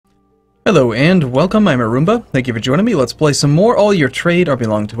Hello and welcome, I'm Arumba. Thank you for joining me. Let's play some more All Your Trade Are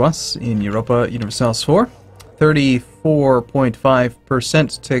Belong to Us in Europa Universalis IV.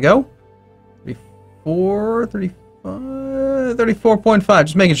 34.5% to go. 34.5,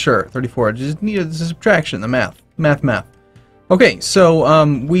 just making sure. 34, just need a subtraction, the math. Math. Okay, so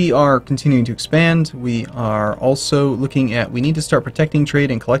we are continuing to expand. We are also looking at, we need to start protecting trade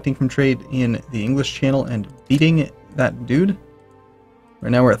and collecting from trade in the English Channel and beating that dude.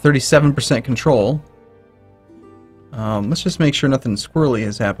 Right now we're at 37% control. Let's just make sure nothing squirrely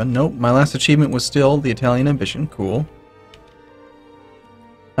has happened. Nope, my last achievement was still the Italian ambition. Cool.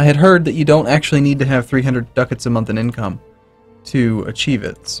 I had heard that you don't actually need to have 300 ducats a month in income to achieve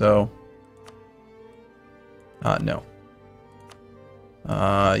it, so... no.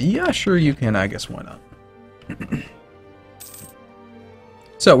 Yeah, sure you can. I guess why not.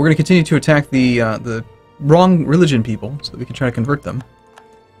 So, we're going to continue to attack the wrong religion people so that we can try to convert them.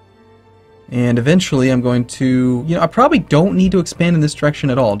 And eventually I'm going to... You know, I probably don't need to expand in this direction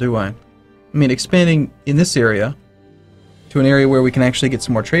at all, do I? I mean, expanding in this area to an area where we can actually get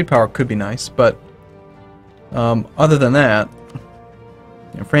some more trade power could be nice, but other than that,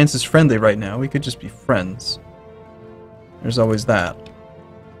 you know, France is friendly right now. We could just be friends. There's always that.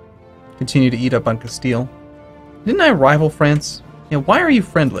 Continue to eat up on Castile. Didn't I rival France? Yeah, why are you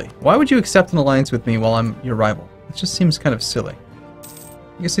friendly? Why would you accept an alliance with me while I'm your rival? It just seems kind of silly.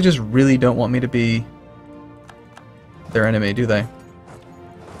 I guess they just really don't want me to be their enemy, do they?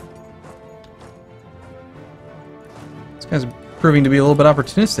 This guy's proving to be a little bit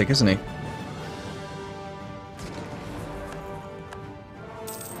opportunistic, isn't he?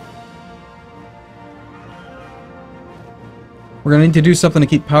 We're gonna need to do something to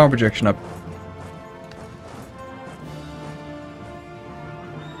keep power projection up.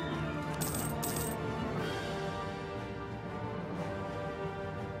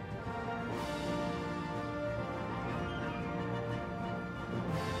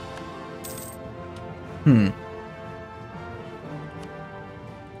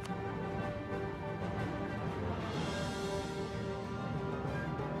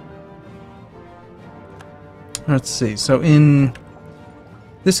 Let's see, so in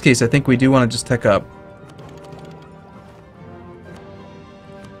this case I think we do want to just tech up.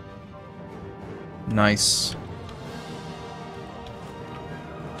 Nice.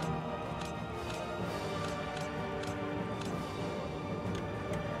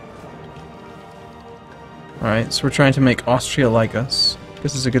 Alright, so we're trying to make Austria like us.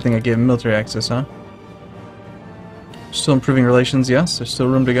 This is a good thing I gave him military access, huh? Still improving relations, yes. There's still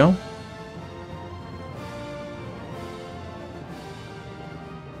room to go.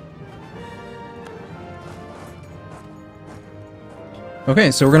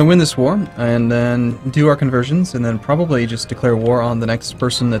 Okay, so we're going to win this war, and then do our conversions, and then probably just declare war on the next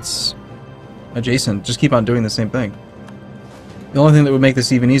person that's adjacent. Just keep on doing the same thing. The only thing that would make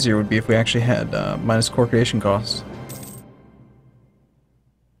this even easier would be if we actually had minus core creation costs.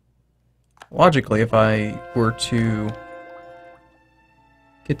 Logically, if I were to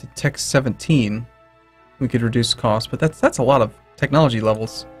get to Tech 17, we could reduce costs, but that's a lot of technology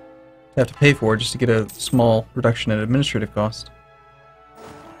levels to have to pay for just to get a small reduction in administrative cost.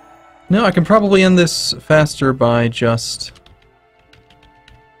 No, I can probably end this faster by just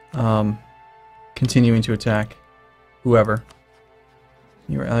continuing to attack whoever.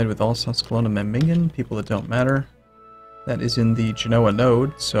 You are allied with all Tusculana Memmingen, people that don't matter. That is in the Genoa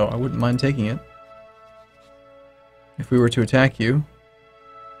node, so I wouldn't mind taking it. If we were to attack you,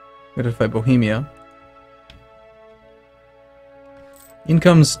 we'd have to fight Bohemia.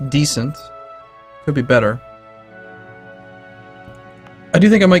 Income's decent. Could be better. I do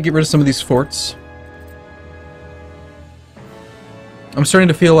think I might get rid of some of these forts. I'm starting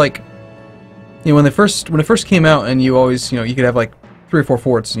to feel like, you know, when it first came out, and you always, you know, you could have like 3 or 4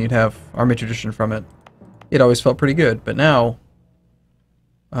 forts, and you'd have army tradition from it. It always felt pretty good, but now,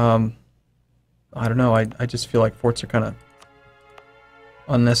 I don't know. I just feel like forts are kind of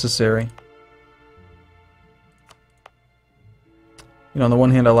unnecessary. You know, on the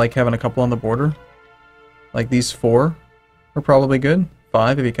one hand, I like having a couple on the border, like these 4 are probably good.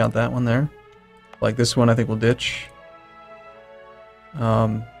 5 if you count that one there. Like this one I think we'll ditch.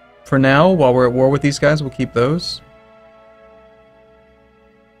 For now, while we're at war with these guys, we'll keep those.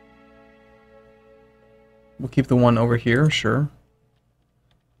 We'll keep the one over here, sure.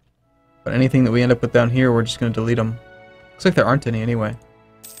 But anything that we end up with down here, we're just going to delete them. Looks like there aren't any anyway.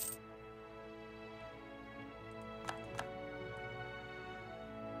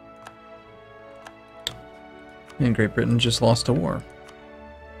 And Great Britain just lost a war.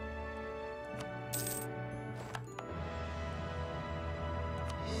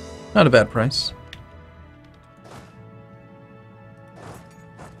 Not a bad price.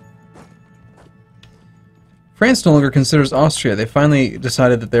 France no longer considers Austria. They finally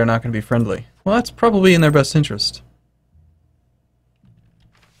decided that they're not going to be friendly. Well, that's probably in their best interest.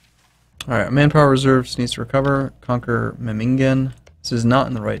 Alright, manpower reserves needs to recover. Conquer Memmingen. This is not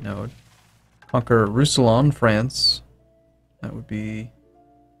in the right node. Conquer Roussillon, France. That would be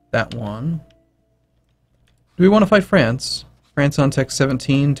that one. Do we want to fight France? France on Tech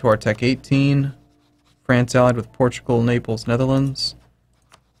 17 to our Tech 18. France allied with Portugal, Naples, Netherlands.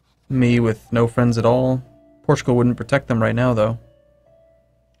 Me with no friends at all. Portugal wouldn't protect them right now, though.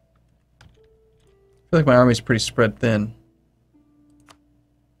 I feel like my army's pretty spread thin.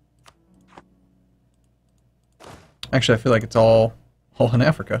 Actually, I feel like it's all in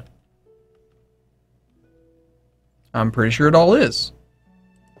Africa. I'm pretty sure it all is.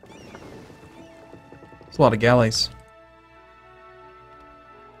 It's a lot of galleys.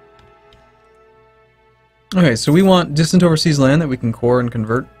 Okay, so we want distant overseas land that we can core and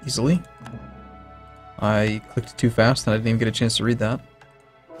convert easily. I clicked too fast and I didn't even get a chance to read that.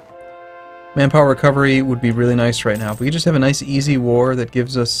 Manpower recovery would be really nice right now. If we could just have a nice easy war that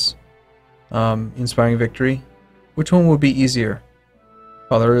gives us inspiring victory. Which one would be easier?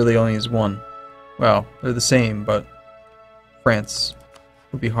 Well, there really only is one. Well, they're the same, but France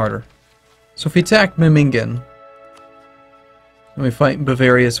would be harder. So if we attack Memmingen, and we fight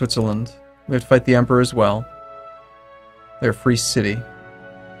Bavaria, Switzerland, we have to fight the Emperor as well. They're a free city.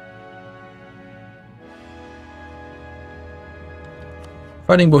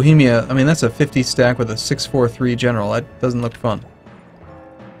 Fighting Bohemia, I mean, that's a 50 stack with a 643 general. That doesn't look fun.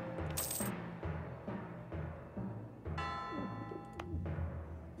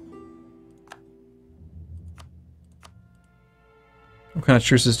 What kind of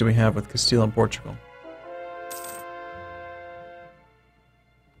truces do we have with Castile and Portugal?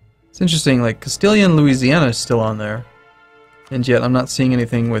 It's interesting, like, Castilian Louisiana is still on there, and yet I'm not seeing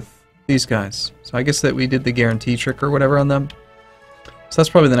anything with these guys. So I guess that we did the guarantee trick or whatever on them. So that's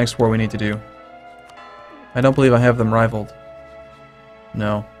probably the next war we need to do. I don't believe I have them rivaled.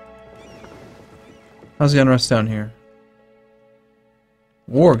 No. How's the unrest down here?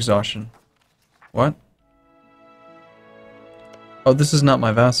 War exhaustion. What? Oh, this is not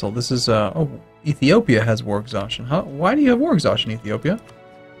my vassal. This is, oh, Ethiopia has war exhaustion. How? Why do you have war exhaustion, Ethiopia?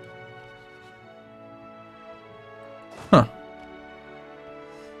 Huh.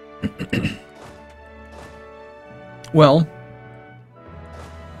 Well.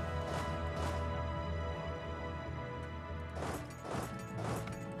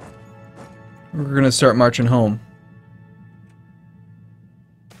 We're gonna start marching home.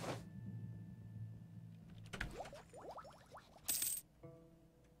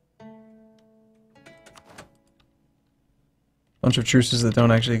 Bunch of truces that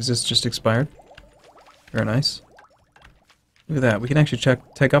don't actually exist just expired. Very nice. Look at that. We can actually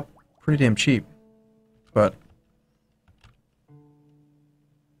take up pretty damn cheap. But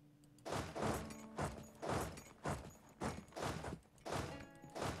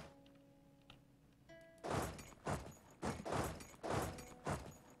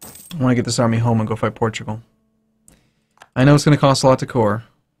I want to get this army home and go fight Portugal. I know it's going to cost a lot to core.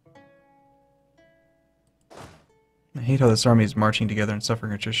 I hate how this army is marching together and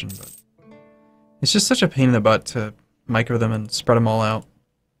suffering attrition, but it's just such a pain in the butt to micro them and spread them all out.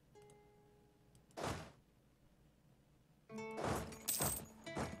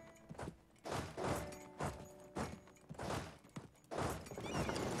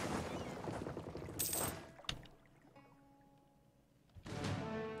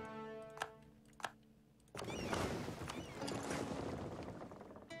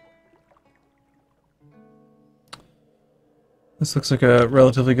 This looks like a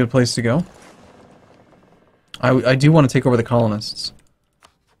relatively good place to go. I do want to take over the colonists.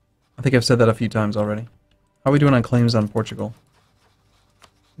 I think I've said that a few times already. How are we doing on claims on Portugal?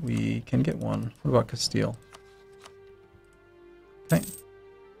 We can get one. What about Castile? Okay.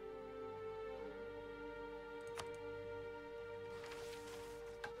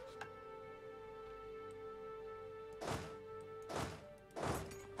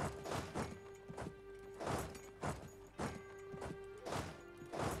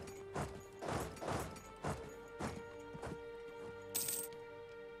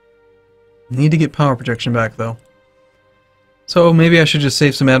 Need to get power projection back, though. So maybe I should just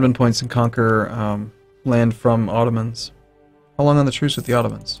save some admin points and conquer land from Ottomans. How long on the truce with the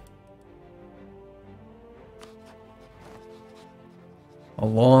Ottomans? A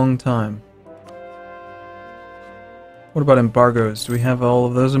long time. What about embargoes? Do we have all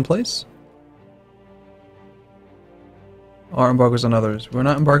of those in place? Our embargoes on others. We're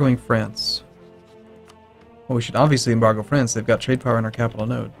not embargoing France. Well, we should obviously embargo France. They've got trade power in our capital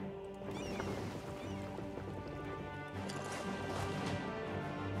node.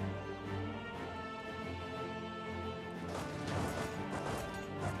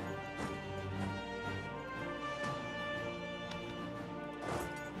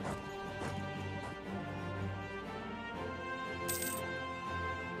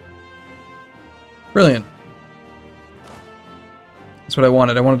 Brilliant. That's what I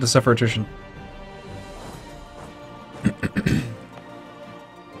wanted. I wanted to suffer attrition.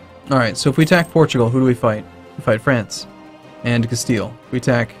 Alright, so if we attack Portugal, who do we fight? We fight France and Castile. If we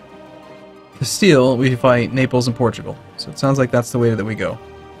attack Castile, we fight Naples and Portugal. So it sounds like that's the way that we go.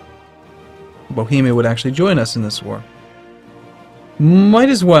 Bohemia would actually join us in this war. Might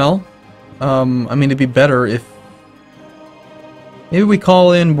as well. I mean, it'd be better if... Maybe we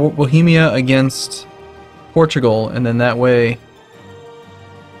call in Bohemia against Portugal, and then that way...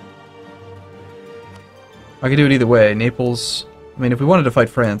 I could do it either way. Naples... I mean, if we wanted to fight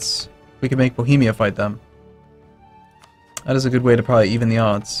France, we could make Bohemia fight them. That is a good way to probably even the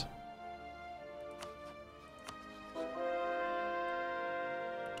odds.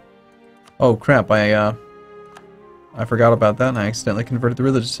 Oh crap, I forgot about that and I accidentally converted the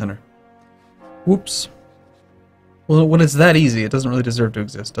religious center. Whoops. Well, when it's that easy, it doesn't really deserve to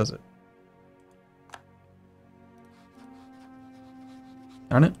exist, does it?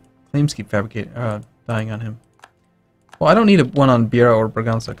 Darn it. Claims keep fabricating, dying on him. Well, I don't need one on Biera or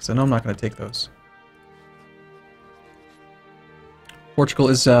Braganza, because I know I'm not going to take those. Portugal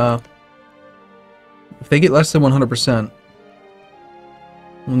is, if they get less than 100%,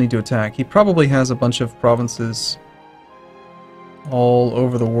 we'll need to attack. He probably has a bunch of provinces all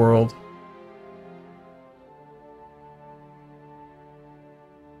over the world.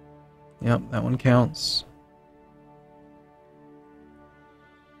 Yep, that one counts.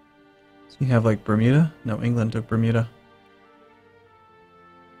 So you have like Bermuda? No, England took Bermuda.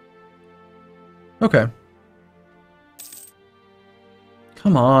 Okay.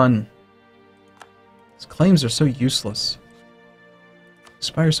 Come on. These claims are so useless.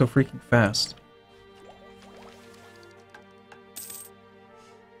 Expire so freaking fast.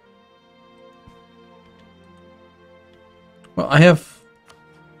 Well, I have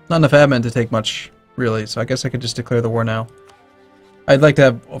not enough admin to take much, really, so I guess I could just declare the war now. I'd like to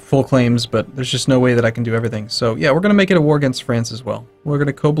have full claims, but there's just no way that I can do everything. So, yeah, we're going to make it a war against France as well. We're going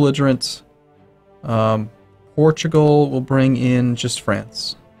to co-belligerent. Portugal will bring in just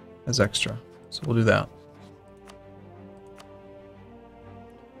France as extra. So we'll do that.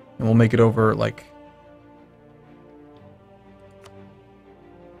 And we'll make it over, like...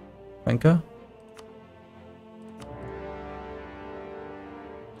 Cuenca?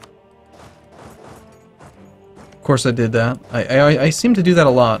 Of course I did that. I seem to do that a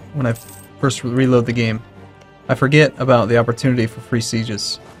lot when I first reload the game. I forget about the opportunity for free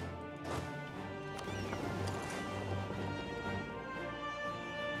sieges.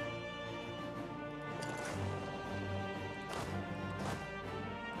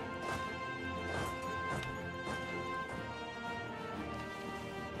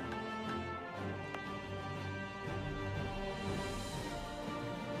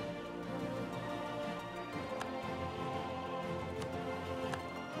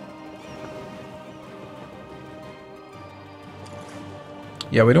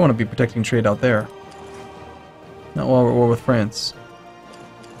 Yeah, we don't want to be protecting trade out there. Not while we're at war with France.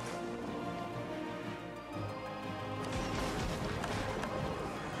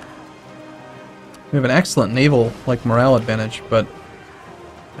 We have an excellent naval, like, morale advantage, but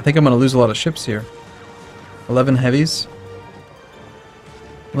I think I'm going to lose a lot of ships here. 11 heavies.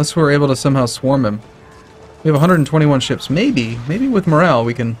 Unless we're able to somehow swarm him. We have 121 ships. Maybe with morale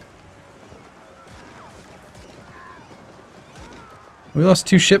we can... We lost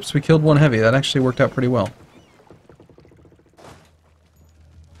 2 ships, we killed 1 heavy. That actually worked out pretty well.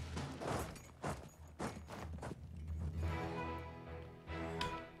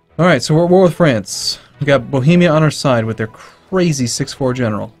 Alright, so we're at war with France. We got Bohemia on our side with their crazy 6-4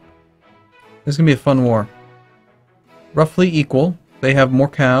 general. This is going to be a fun war. Roughly equal. They have more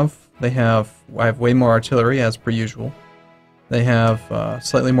cav. I have way more artillery, as per usual. They have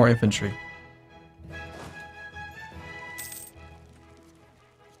slightly more infantry.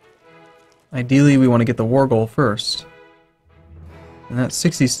 Ideally, we want to get the war goal first. And that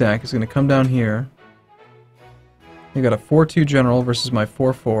 60 stack is going to come down here. We got a 4-2 general versus my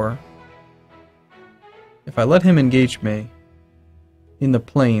 4-4. If I let him engage me in the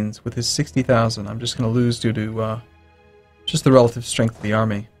plains with his 60,000, I'm just going to lose due to just the relative strength of the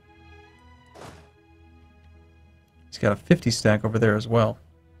army. He's got a 50 stack over there as well.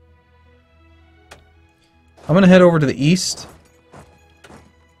 I'm going to head over to the east.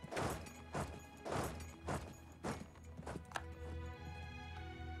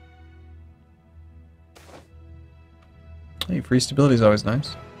 Hey, free stability is always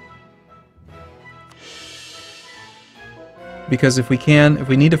nice. Because if we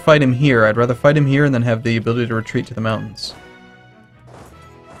need to fight him here, I'd rather fight him here and then have the ability to retreat to the mountains.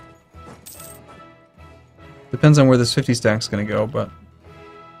 Depends on where this 50 stack's going to go, but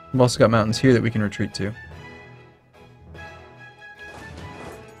we've also got mountains here that we can retreat to.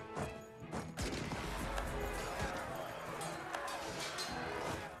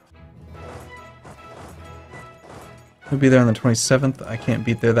 We'll be there on the 27th. I can't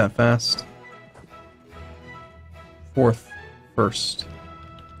beat there that fast. 4th, 1st.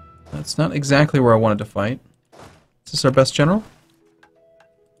 That's not exactly where I wanted to fight. Is this our best general?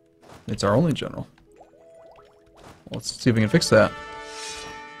 It's our only general. Well, let's see if we can fix that.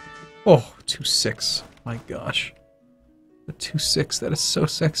 Oh, 2-6. My gosh. A 2-6, that is so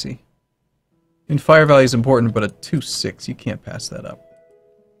sexy. And fire value is important, but a 2-6, you can't pass that up.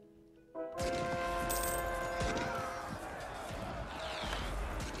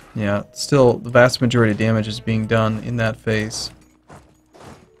 Yeah, still, the vast majority of damage is being done in that phase.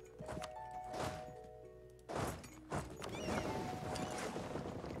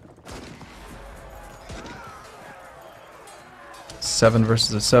 Seven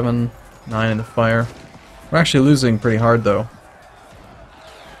versus a 7, 9 in the fire. We're actually losing pretty hard though.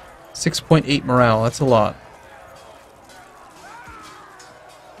 6.8 morale, that's a lot.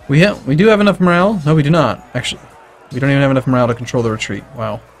 We do have enough morale? No, we do not, actually. We don't even have enough morale to control the retreat.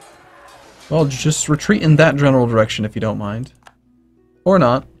 Wow. Well, just retreat in that general direction if you don't mind. Or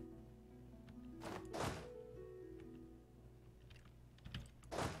not.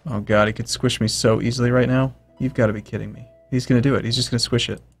 Oh god, he could squish me so easily right now. You've got to be kidding me. He's gonna do it. He's just gonna squish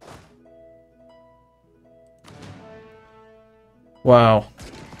it. Wow.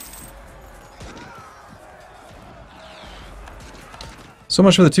 So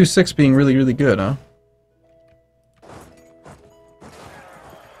much for the 2-6 being really, really good, huh?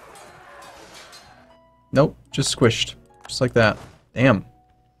 Nope, just squished. Just like that. Damn.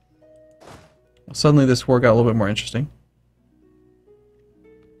 Well, suddenly this war got a little bit more interesting.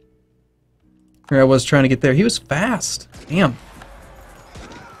 Here I was trying to get there. He was fast. Damn. He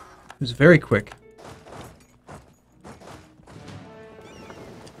was very quick.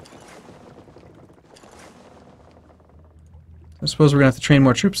 I suppose we're gonna have to train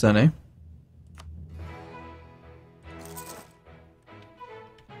more troops then, eh?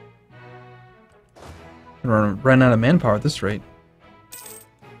 We're gonna run out of manpower at this rate.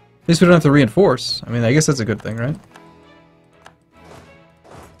 At least we don't have to reinforce. I mean, I guess that's a good thing, right?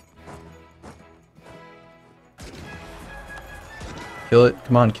 Kill it.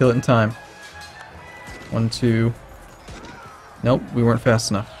 Come on, kill it in time. 1, 2. Nope, we weren't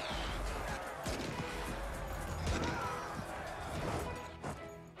fast enough.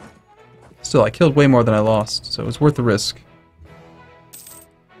 Still, I killed way more than I lost, so it was worth the risk.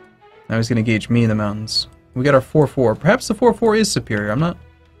 Now he's going to gauge me in the mountains. We got our 4-4. Perhaps the 4-4 is superior. I'm not...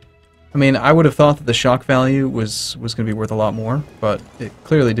 I mean, I would have thought that the shock value was going to be worth a lot more, but it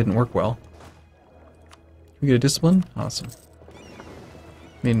clearly didn't work well. We get a discipline? Awesome.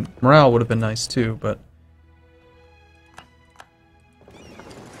 I mean, morale would have been nice too, but...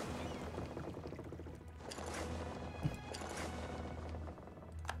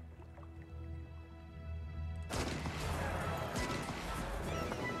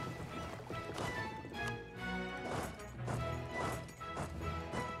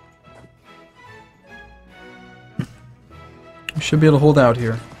 we should be able to hold out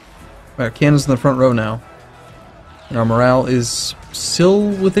here. Our cannons in the front row now. And our morale is still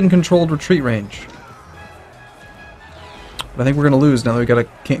within controlled retreat range. But I think we're going to lose now that we've got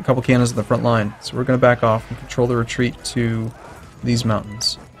a couple cannons in the front line. So we're going to back off and control the retreat to these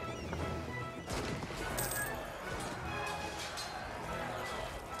mountains.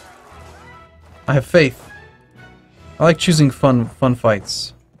 I have faith. I like choosing fun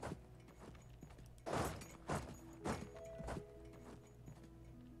fights.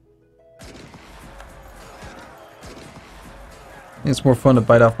 I think it's more fun to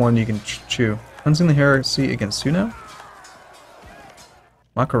bite off more than you can chew. Cleansing the heresy against who now?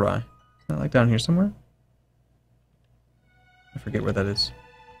 Makarai. Is that like down here somewhere? I forget where that is.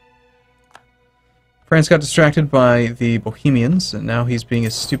 France got distracted by the Bohemians, and now he's being a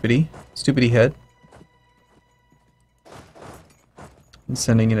stupidity head. And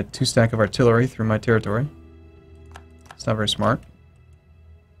sending in a 2-stack of artillery through my territory. It's not very smart.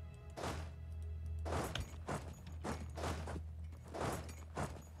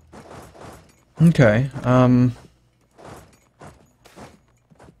 Okay,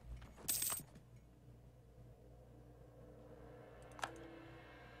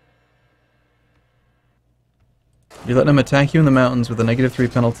 you're letting them attack you in the mountains with a -3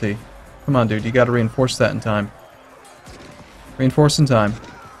 penalty. Come on, dude, you gotta reinforce that in time. Reinforce in time.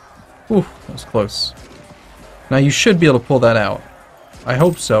 Ooh, that was close. Now you should be able to pull that out. I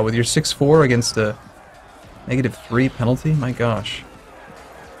hope so, with your 6-4 against a -3 penalty? My gosh.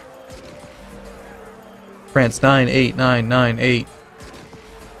 France 9-8, 9-9-8.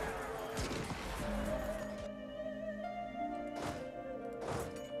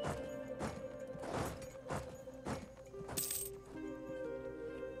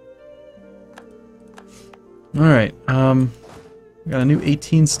 Alright, we got a new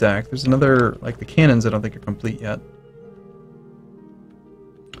 18 stack. There's another, like the cannons I don't think are complete yet.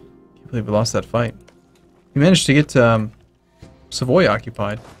 Can't believe we lost that fight. We managed to get Savoy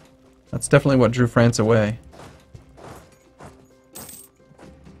occupied. That's definitely what drew France away.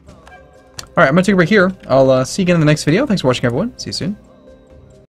 Alright, I'm going to take a break here. I'll see you again in the next video. Thanks for watching, everyone. See you soon.